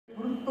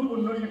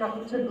গুরুত্বপূর্ণ সেটা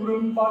হচ্ছে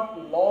নুরেমবার্গ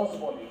লজ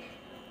বলে।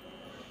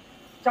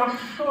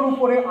 400-র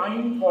উপরে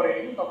আইন করে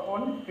তখন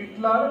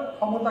হিটলার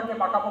ক্ষমতাকে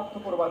পাকাপোক্ত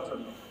করবার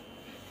জন্য,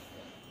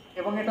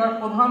 এবং এটার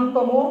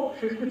প্রধানতম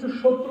শেষ কিছু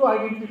শত্রু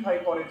আইডেন্টিফাই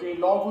করে যে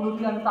লগুলো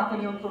দিয়ে আমি তাকে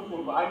নিয়ন্ত্রণ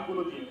করবো,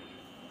 আইনগুলো দিয়ে।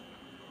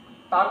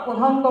 তার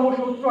প্রধানতম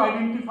শত্রু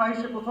আইডেন্টিফাই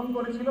সে প্রথম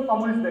করেছিল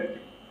কমিউনিস্টদেরকে।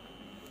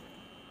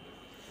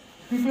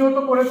 দ্বিতীয়ত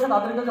করেছে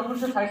তাদেরকে যখন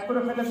সে সাইজ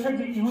করে ফেলেছে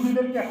যে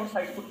ইহুদিদেরকে এখন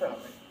সাইজ করতে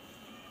হবে,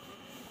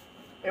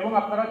 এবং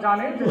আপনারা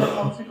জানেন যে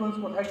কনসিকুয়েন্স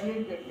কোথায় গিয়ে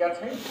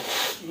গেছে।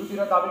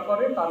 ইহুদিরা দাবি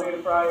করে তাদের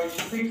প্রায়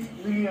 6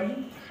 মিলিয়ন,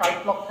 60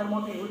 লক্ষের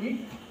মতো ইহুদি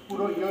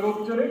পুরো ইউরোপ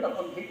জুড়ে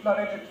তখন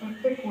হিটলারের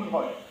নেতৃত্বে খুন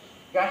হয়,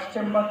 গ্যাস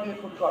চেম্বার দিয়ে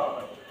খুন করা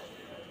হয়।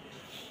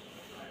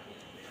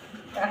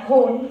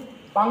 এখন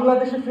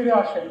বাংলাদেশে ফিরে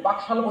আসেন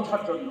বাকশাল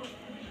বোঝার জন্য।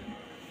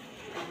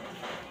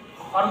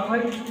 আর ভাই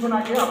কিছুক্ষণ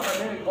আগে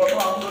আপনাদের গত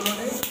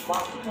আন্দোলনে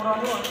মাস্ক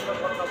পরানো অনেকগুলো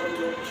ঘটনা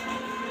বলল,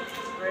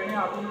 ট্রেনে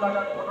আগুন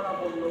লাগার ঘটনা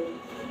বলল,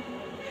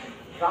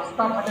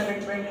 রাস্তাঘাটে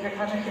দেখবেন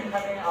যেখানে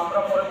সেখানে আমরা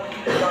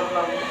পরবর্তীতে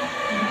জানলাম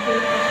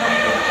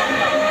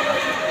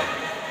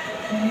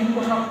সিভিল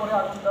পোশাক পরে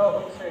আগুন দেওয়া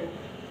হচ্ছে।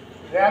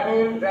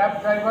 র্যাব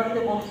ড্রাইভারকে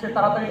বলছে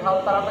তাড়াতাড়ি ঢাল,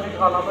 তাড়াতাড়ি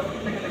ঢাল, আমরা দূর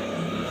থেকে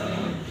দেখতেছি।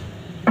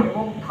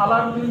 এবং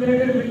ঢালার 2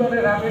 মিনিটের ভিতরে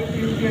র্যাবের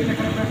টিম দিয়ে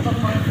সেখানে প্রেস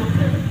কনফারেন্স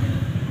করছে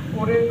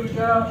করে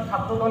 2টা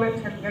ছাত্র দলের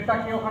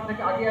নেতাকে ওখান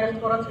থেকে আগে অ্যারেস্ট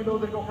করা ছিল,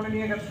 ওদেরকে ওখানে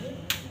নিয়ে গেছে,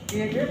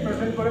 নিয়ে গিয়ে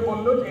প্রেজেন্ট করে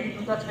বললো যে এই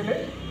 2টা ছেলে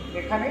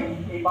এখানে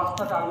এই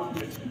বাসটাতে আগুন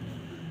দিয়েছে।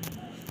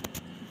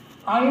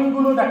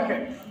 আইনগুলো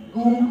দেখেন,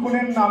 গুম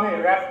খুনের নামে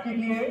র্যাবকে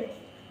দিয়ে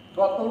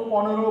গত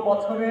 15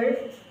 বছরে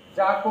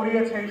যা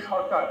করিয়েছে এই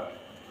সরকার,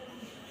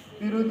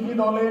 বিরোধী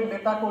দলের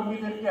নেতা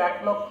কর্মীদেরকে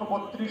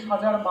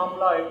 1,32,000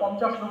 মামলায়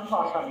 50 লক্ষ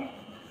আসামি,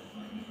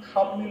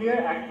 সব মিলিয়ে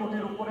 1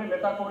 কোটির উপরে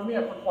নেতা কর্মী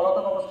এখন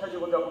পলাতক অবস্থায়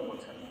জীবনযাপন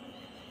করছেন।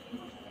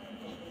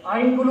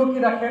 আইনগুলো কি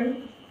দেখেন,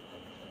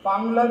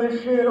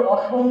 বাংলাদেশের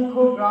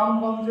অসংখ্য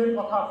গ্রামগঞ্জের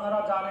কথা আপনারা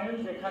জানেন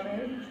যেখানে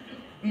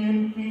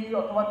বিএনপি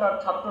অথবা তার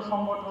ছাত্র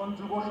সংগঠন,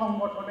 যুব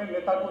সংগঠনের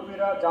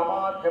নেতাকর্মীরা,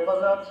 জামাত,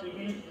 হেফাজত,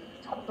 শিবির,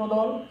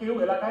 ছাত্রদল কেউ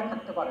এলাকায়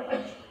থাকতে পারে না,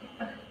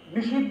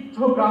 নিষিদ্ধ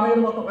গ্রামের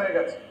মতো হয়ে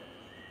গেছে।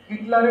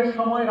 হিটলারের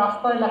সময়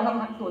রাস্তায় লেখা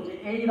থাকতো যে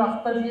এই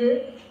রাস্তা দিয়ে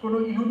কোনো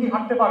ইহুদি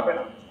হাঁটতে পারবে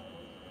না,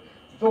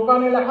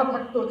 দোকানে লেখা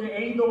থাকতো যে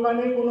এই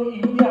দোকানে কোনো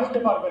ইহুদি আসতে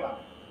পারবে না,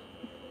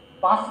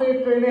 বাসে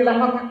ট্রেনে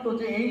লেখা থাকতো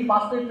যে এই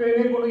বাসে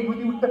ট্রেনে কোনো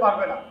ইহুদি উঠতে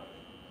পারবে না।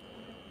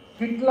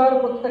 হিটলার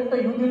প্রত্যেকটা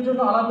ইহুদির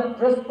জন্য আলাদা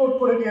ড্রেস কোড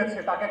করে দিয়েছে,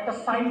 তাকে একটা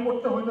সাইন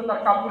করতে হইতো তার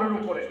কাপড়ের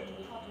উপরে,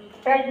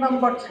 ট্যাগ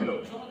নাম্বার ছিল।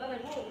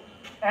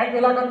 এক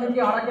এলাকা থেকে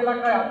আরেক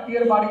এলাকায়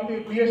আত্মীয়ের বাড়িতে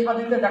বিয়ে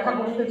শাদীতে দেখা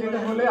করতে যেতে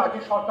হলে আগে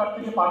সরকার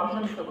থেকে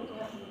পারমিশন নিতে হতো।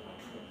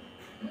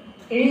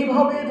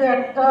 এইভাবে যে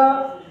একটা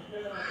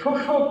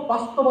শোষক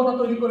বাস্তবতা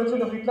তৈরি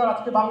করেছিল হিটলার,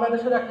 আজকে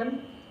বাংলাদেশে দেখেন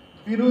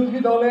বিরোধী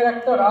দলের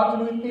একটা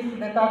রাজনৈতিক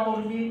নেতা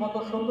কর্মী গত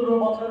 17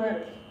 বছরের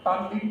তার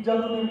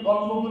নির্যাতনের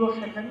গল্পগুলো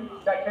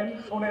দেখেন,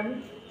 শোনেন,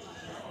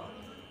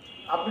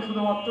 আপনি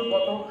শুধুমাত্র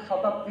গত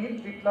শতাব্দীর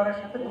হিটলারের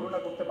সাথে তুলনা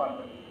করতে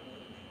পারবেন।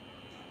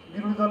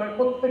 বিরোধী দলের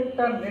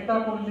প্রত্যেকটা নেতা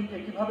কর্মীকে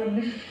কিভাবে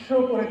নিঃস্ব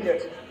করে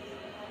দিয়েছে,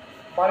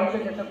 বাড়িতে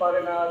যেতে পারে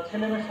না,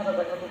 ছেলেমেয়ের সাথে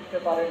দেখা করতে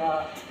পারে না,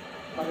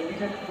 মানে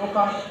নিজের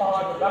দোকান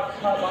পাট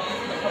ব্যবসা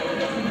বাণিজ্য সব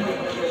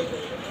করে দিয়েছে।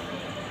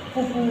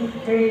 পুকুর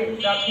খেয়ে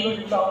যা ছিল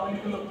যেগুলো আওয়ামী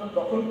লীগের লোকজন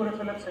দখল করে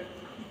ফেলেছে,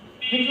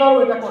 হিটলারও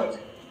এটা করেছে।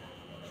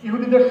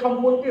 ইহুদিদের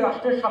সম্পত্তি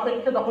রাষ্ট্রের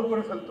সাপেক্ষে দখল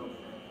করে ফেলত।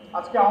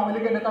 আজকে আওয়ামী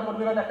লীগের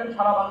নেতাকর্মীরা দেখেন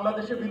সারা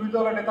বাংলাদেশে বিরোধী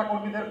দলের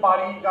নেতাকর্মীদের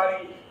বাড়ি গাড়ি,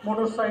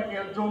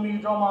 মোটরসাইকেল, জমি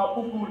জমা,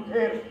 পুকুর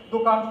ঘের,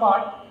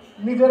 দোকানপাট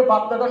নিজের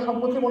বাপদাদার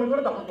সম্পত্তি মনে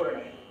করে দখল করে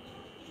নেয়।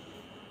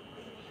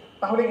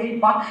 তাহলে এই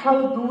বাকশাল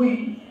 2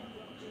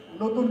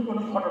 নতুন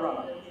কোনো ঘটনা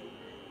না।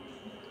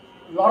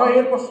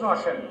 লড়াইয়ের প্রশ্ন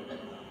আসেন,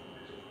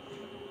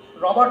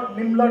 রবার্ট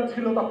নিমলার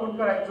ছিল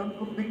তখনকার একজন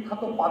খুব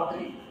বিখ্যাত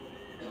পাদ্রী,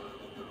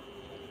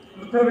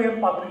 লুথেরিয়ান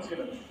পাদ্রী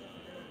ছিলেন।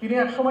 তিনি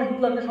একসময়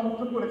হিটলারকে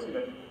সমর্থন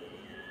করেছিলেন,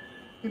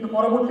 কিন্তু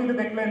পরবর্তীতে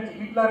দেখলেন যে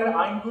হিটলারের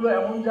আইনগুলো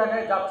এমন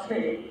জায়গায় যাচ্ছে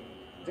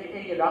যে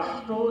এই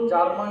রাষ্ট্র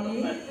জার্মানি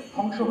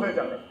ধ্বংস হয়ে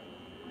যাবে।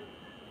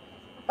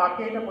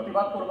 তাকে এটা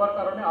প্রতিবাদ করবার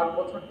কারণে 8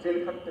 বছর জেল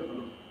খাটতে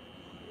হলো।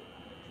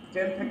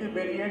 জেল থেকে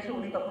বেরিয়ে এসে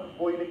উনি তখন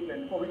বই লিখলেন,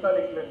 কবিতা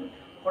লিখলেন।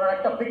 ওনার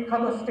একটা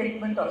বিখ্যাত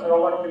স্টেটমেন্ট আছে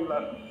রবার্ট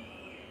নিমলার,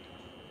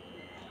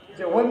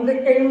 যে when they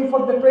came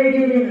for the trade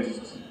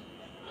unionists,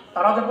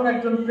 তারা যখন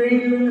একজন ট্রেড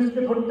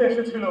ইউনিয়নিস্টকে ধরতে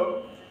এসেছিল,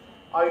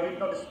 I did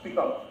not speak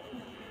up,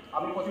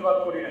 আমি প্রতিবাদ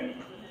করি নাই,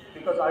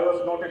 because I was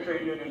not a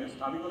trade unionist,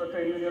 আমি কোনো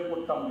ট্রেড ইউনিয়ন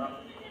করতাম না।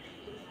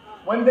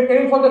 When they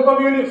came for the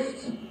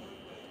communists,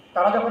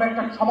 তারা যখন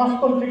একটা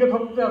সমাজতন্ত্রীকে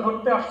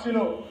ধরতে আসছিল,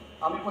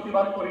 আমি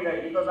প্রতিবাদ করি নাই,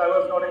 because I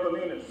was not a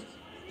communist.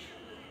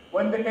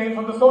 When they came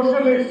for the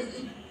socialists,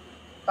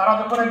 তারা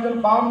যখন একজন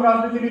বাম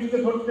রাজনীতিবিদকে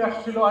ধরতে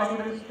আসছিল, I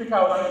didn't speak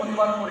out, আমি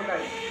প্রতিবাদ করি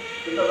নাই,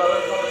 because I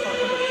was not a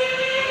socialist.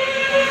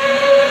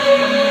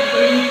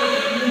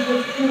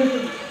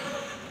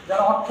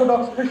 যারা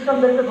অর্থোডক্স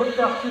খ্রিস্টানদেরকে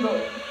ধরতে আসছিল,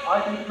 I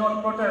did not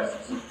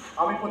protest,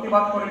 আমি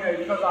প্রতিবাদ করি নাই,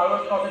 because I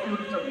was not a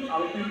Puritan,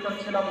 আমি পিউরিটান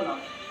ছিলাম না।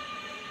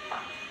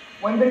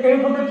 When they came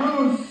for the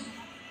Jews,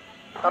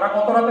 তারা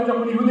গত রাতে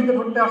যখন ইহুদিকে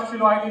ধরতে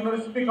আসছিল, I did not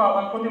speak up,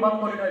 আমি প্রতিবাদ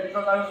করি নাই,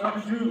 because I was not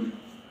a জিউ,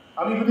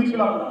 আমি ইহুদি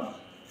ছিলাম না।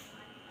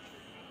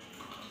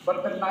 But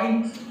the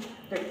night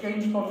they came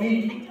for me,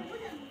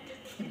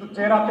 কিন্তু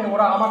যে রাতে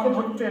ওরা আমাকে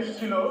ধরতে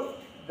এসেছিল,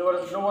 দেয়ার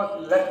was no one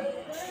left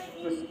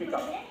to speak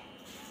up.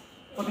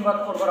 প্রতিবাদ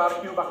করবার আর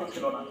কেউ বাকি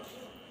ছিল না।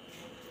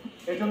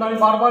 এই জন্য আমি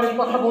বারবার এই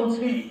কথা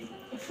বলছি,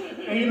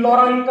 এই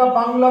লড়াইটা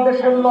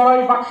বাংলাদেশের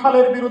লড়াই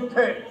বাকশালের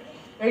বিরুদ্ধে,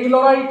 এই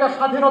লড়াইটা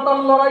স্বাধীনতার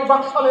লড়াই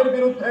বাকশালের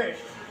বিরুদ্ধে,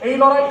 এই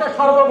লড়াইটা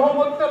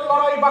সার্বভৌমত্বের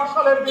লড়াই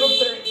বাকশালের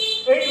বিরুদ্ধে,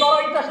 এই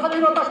লড়াইটা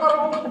স্বাধীনতা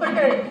সার্বভৌমত্ব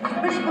থেকে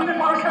 20 কোটি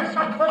মানুষের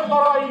স্বার্থের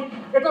লড়াই।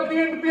 এটা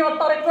বিএনপি আর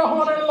তারেক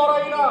রহমানের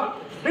লড়াই না।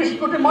 20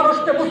 কোটি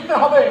মানুষকে বুঝতে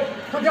হবে,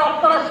 যদি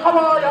আপনারা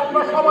সবাই,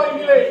 আমরা সবাই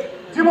মিলে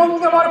জীবন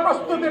দেওয়ার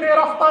প্রস্তুতি নিয়ে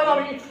রাস্তায়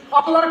নামি,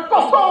 আল্লাহর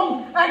কসম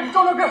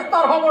একজনও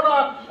গ্রেফতার হব না,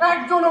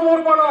 একজনও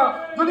মরব না।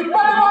 যদি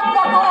প্রতিবাদ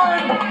না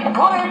করেন,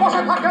 ঘরে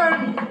বসে থাকেন,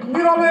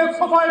 নীরবে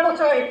সোফায়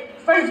বসে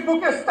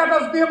ফেসবুকে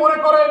স্ট্যাটাস দিয়ে মনে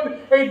করেন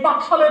এই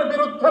বাকশালের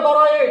বিরুদ্ধে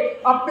লড়াইয়ে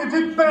আপনি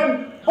জিতবেন,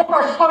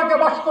 প্রকাশ স্বর্গে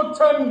বাস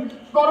করছেন,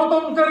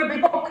 গণতন্ত্রের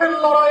বিপক্ষের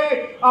লড়াইয়ে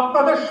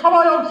আপনাদের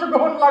সবাই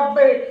অংশগ্রহণ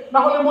লাগবে। না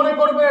হলে মনে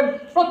করবেন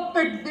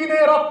প্রত্যেক দিনে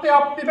রাত্রে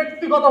আপনি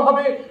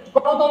ব্যক্তিগতভাবে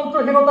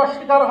গণতন্ত্রহীনতার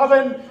শিকার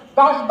হবেন।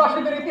 দাস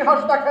দাসীদের ইতিহাস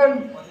দেখেন,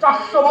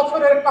 400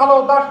 বছরের কালো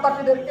দাস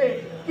দাসীদেরকে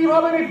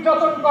কিভাবে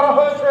নির্যাতন করা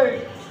হয়েছে।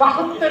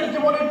 দাসত্বের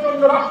জীবনের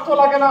জন্য রাষ্ট্র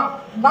লাগে না,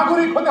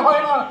 নাগরিক হতে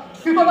হয় না।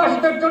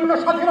 ক্রীতদাসদের জন্য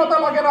স্বাধীনতা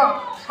লাগে না,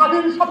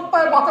 স্বাধীন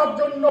সত্তায় বাঁচার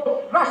জন্য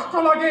রাষ্ট্র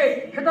লাগে।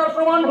 সেটার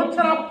প্রমাণ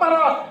হচ্ছেন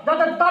আপনারা,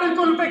 যাদের দাড়ি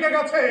চুল পেকে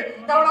গেছে।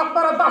 কারণ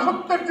আপনারা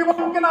দাসত্বের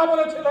জীবনকে না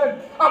বলেছিলেন,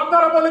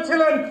 আপনারা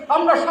বলেছিলেন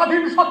আমরা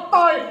স্বাধীন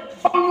সত্তায়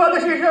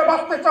বাংলাদেশি হিসেবে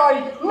বাঁচতে চাই,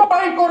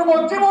 লড়াই করব,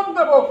 জীবন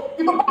দেব,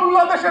 কিন্তু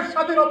বাংলাদেশের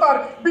স্বাধীনতার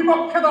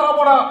বিপক্ষে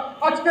দাঁড়াবো না।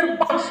 আজকের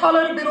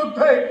বাকশালের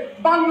বিরুদ্ধে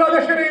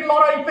বাংলাদেশের এই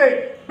লড়াইতে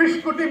 20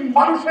 কোটি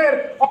মানুষের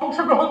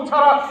অংশগ্রহণ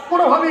ছাড়া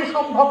কোনোভাবেই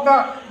সম্ভব না।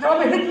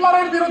 যেভাবে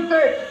হিটলারের বিরুদ্ধে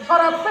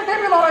সারা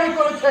পৃথিবী লড়াই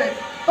করেছে,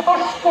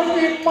 10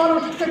 কোটি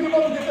মানুষকে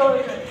জীবন দিতে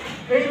হয়েছে।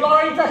 এই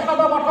লড়াইটা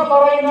সাদা মাথা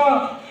লড়াই না।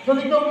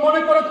 যদি কেউ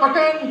মনে করে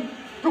থাকেন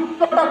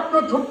টুকটাক্য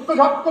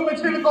ঝুটকো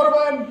মিছিল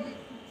করবেন,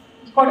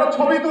 কয়টা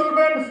ছবি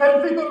তুলবেন,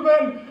 সেলফি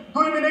তুলবেন,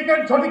 2 মিনিটের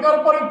ঝটিকার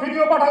পরে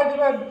ভিডিও পাঠিয়ে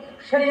দিবেন,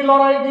 সেই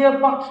লড়াই দিয়ে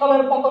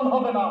বাকশালের পতন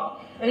হবে না।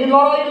 এই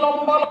লড়াই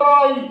লম্বা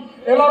লড়াই,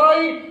 এ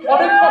লড়াই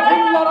অনেক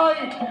কঠিন লড়াই।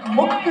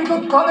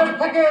 মুক্তিযোদ্ধাদের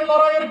থেকে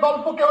লড়াইয়ের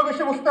গল্প কেউ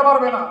বেশি বুঝতে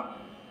পারবে না।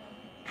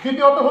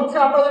 দ্বিতীয়ত হচ্ছে,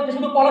 আপনাদেরকে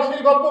শুধু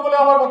পলাশীর গল্প বলে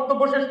আমার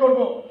বক্তব্য শেষ করব।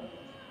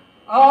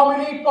 আওয়ামী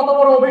লীগ কত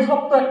বড়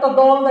অভিশপ্ত একটা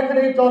দল দেখেন।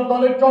 এই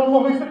দলের জন্ম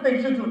হয়েছে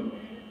 23শে জুন।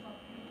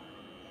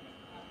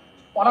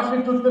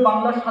 পলাশীর যুদ্ধে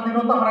বাংলার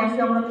স্বাধীনতা হারাইছি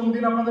আমরা কোন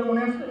দিন আপনাদের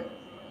মনে আছে?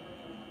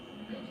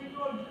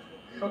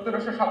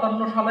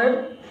 1757 সালের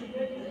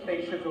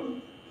 23শে জুন।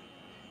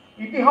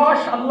 ইতিহাস,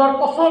 আল্লাহর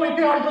কসম,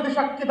 ইতিহাস যদি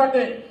সাক্ষী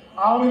থাকে,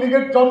 আওয়ামী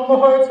লীগের জন্ম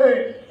হয়েছে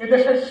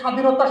এদেশের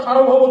স্বাধীনতা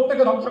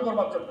সার্বভৌমত্বকে ধ্বংস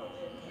করবার জন্য।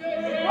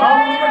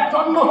 আওয়ামী লীগের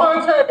জন্ম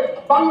হয়েছে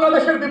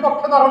বাংলাদেশের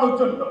বিপক্ষে দাঁড়ানোর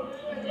জন্য।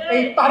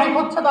 এই তারিখ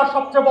হচ্ছে তার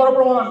সবচেয়ে বড়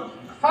প্রমাণ।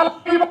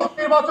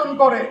 নির্বাচন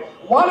করে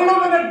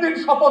 1/11-এর দিন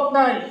শপথ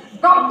নেয়,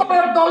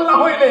 গাদ্দারের দল না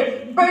হইলে,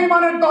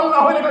 বেঈমানের দল না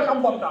হইলে এটা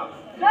সম্ভব না।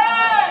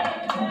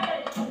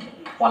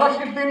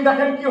 পলাশীর দিন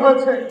দেখেন কি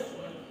হয়েছে।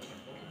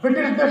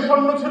 ব্রিটিশদের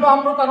সৈন্য ছিল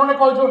আমরা কারণে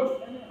কয়জন?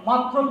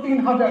 মাত্র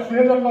 3000,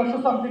 2900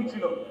 সামথিং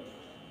ছিল।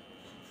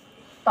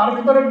 তার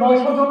ভিতরে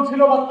 900 জন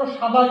ছিল মাত্র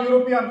সাদা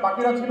ইউরোপিয়ান,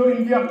 বাকিরা ছিল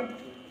ইন্ডিয়ান,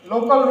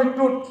 লোকাল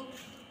রিক্রুট।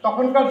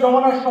 তখনকার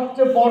জমানার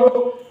সবচেয়ে বড়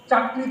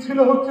চাকরি ছিল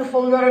হচ্ছে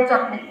সোলজারের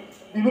চাকরি।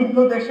 বিভিন্ন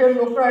দেশের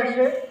লোকরা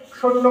এসে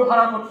সৈন্য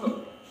ভাড়া করত।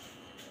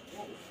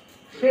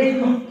 সেই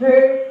যুদ্ধে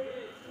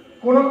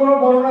কোন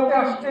বর্ণনাতে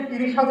আসছে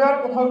 30,000,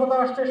 কোথাও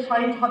কোথাও আসছে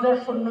 60,000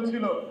 সৈন্য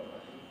ছিল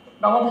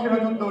নবাব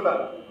সিরাজউদ্দৌলা।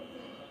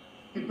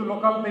 কিন্তু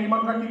লোকাল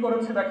বেঈমানরা কি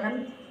করেছে দেখেন।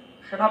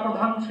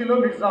 সেনাপ্রধান ছিল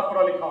মীর জাফর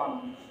আলী খান।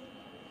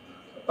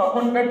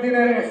 তখনকার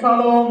দিনের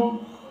এসালম,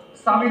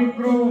 সামিদ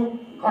গ্রুপ,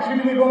 ঘসিল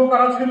বেগম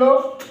কারা ছিল?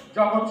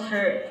 জগৎ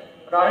শেখ,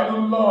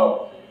 রায়দুল্লভ,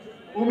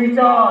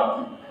 উমিচাঁদ,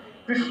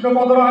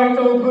 কৃষ্ণপদ রায়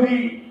চৌধুরী,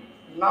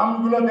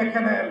 নামগুলো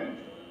দেখে নেন।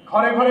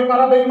 ঘরে ঘরে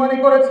কারা বেঈমানি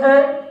করেছে?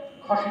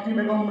 ঘসিটি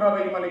বেগমরা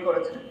বেঈমানি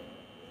করেছে।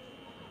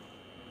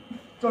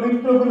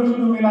 চরিত্রগুলো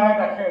শুধু মিলায়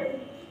দেখেন।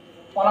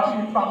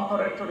 পলাশীর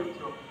প্রান্তরের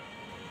চরিত্র,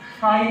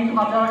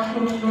 60,000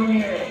 সৈন্য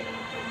নিয়ে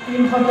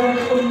 3,000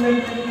 সৈন্যের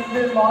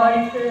বিরুদ্ধে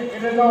লড়াইতে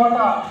হেরে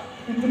যাওয়াটা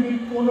পৃথিবীর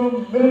কোন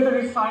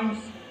মিলিটারি সায়েন্স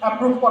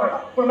অ্যাপ্রুভ করে না,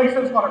 কোনো মেক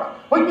সেন্স করে না,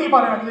 হইতেই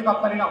পারে না যদি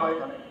গাদ্দারি না হয়।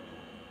 এখানে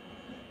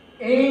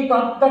এই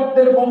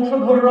গাদ্দারদের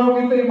বংশধররাও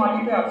কিন্তু এই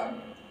মাটিতে আছে।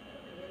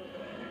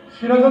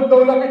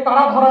 সিরাজউদ্দৌলাকে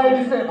কারা ধরায়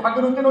দিছে?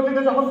 ভাগীরথী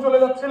নদীতে যখন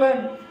চলে যাচ্ছিলেন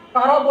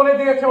কারা বলে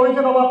দিয়েছে ওই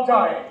যে নবাব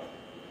যায়?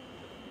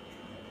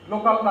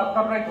 লোকাল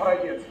গাদ্দাররাই ধরাই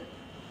দিয়েছে।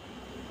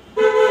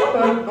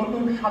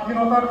 নতুন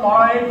স্বাধীনতার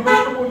লড়াই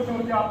গুরুত্বপূর্ণ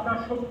যে আপনার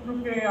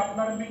শত্রুকে,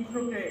 আপনার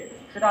মিত্রকে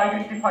সেটা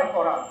আইডেন্টিফাই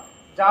করা।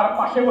 যার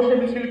পাশে বসে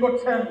মিছিল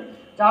করছেন,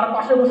 যার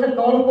পাশে বসে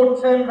দল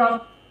করছেন,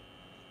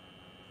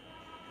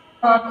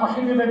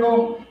 ঘসিটি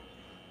বেগম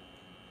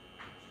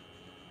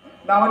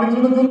না, মানে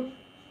শুধু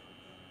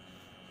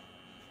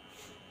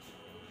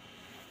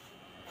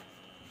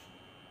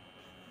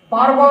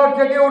বারবার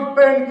জেগে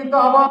উঠবেন, কিন্তু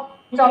আবার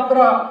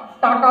ছাত্ররা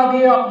টাকা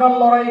দিয়ে আপনার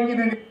লড়াই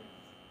কিনে নিবে।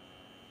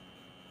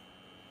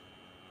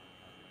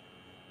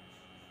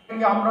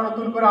 আমরা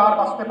নতুন করে আর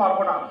বাঁচতে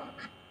পারবো না।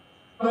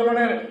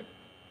 আন্দোলনের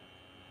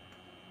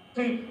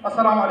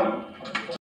আসসালামু আলাইকুম।